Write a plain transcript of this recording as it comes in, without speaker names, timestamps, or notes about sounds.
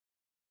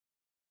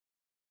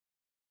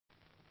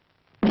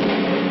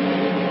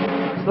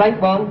Slate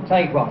one,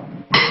 take one.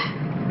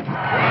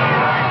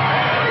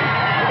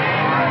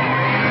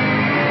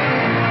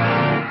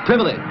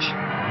 Privilege.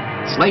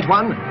 Slate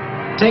one,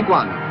 take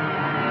one.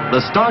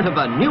 The start of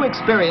a new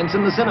experience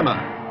in the cinema.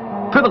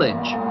 Privilege.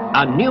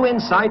 A new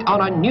insight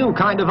on a new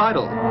kind of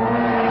idol. I'm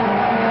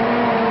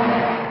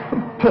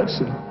a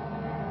person.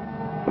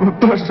 I'm a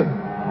person.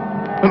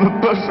 I'm a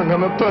person.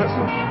 I'm a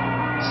person.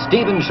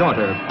 Stephen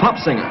Shorter, pop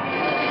singer.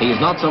 He's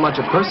not so much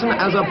a person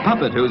as a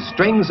puppet whose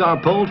strings are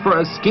pulled for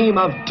a scheme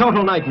of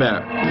total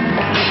nightmare.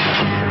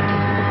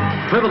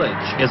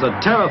 Privilege is a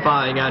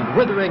terrifying and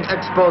withering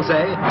expose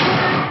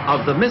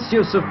of the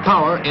misuse of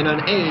power in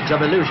an age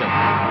of illusion.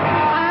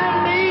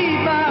 I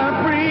need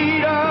my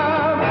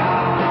freedom,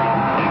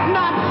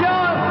 not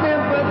your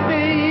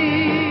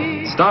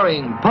sympathy.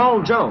 Starring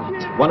Paul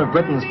Jones, one of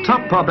Britain's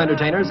top pop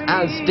entertainers,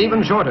 as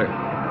Stephen Shorter.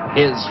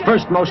 His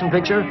first motion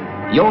picture,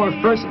 your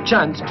first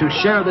chance to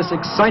share this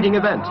exciting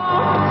event.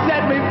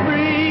 Set me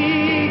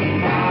free,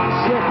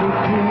 set me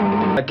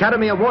free.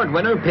 Academy Award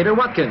winner Peter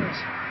Watkins.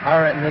 I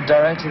reckon the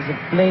director's a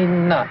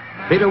bleeding nut.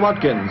 Peter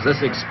Watkins,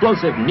 this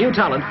explosive new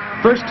talent,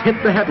 first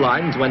hit the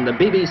headlines when the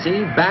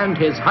BBC banned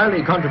his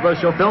highly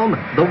controversial film,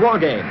 The War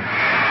Game.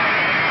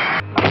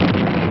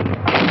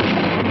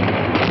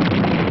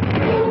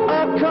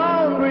 A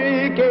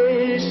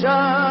congregation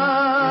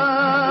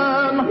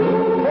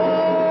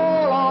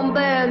fall on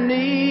their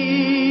knees,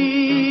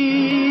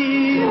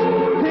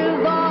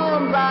 his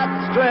arms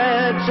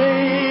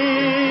outstretching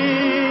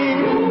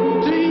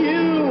to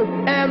you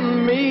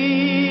and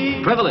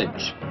me.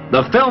 Privilege,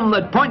 the film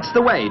that points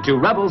the way to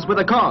rebels with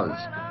a cause.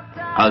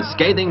 A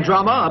scathing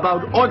drama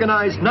about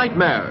organized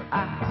nightmare.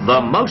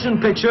 The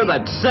motion picture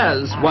that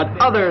says what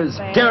others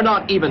dare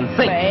not even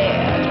think.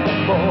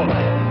 Bad boy,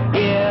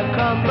 here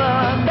comes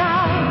the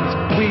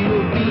night,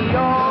 we'll be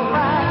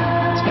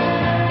alright.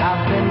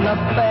 I've been a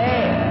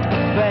bad,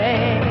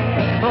 bad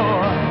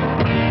boy.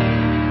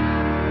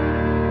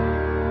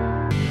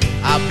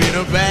 I've been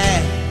a bad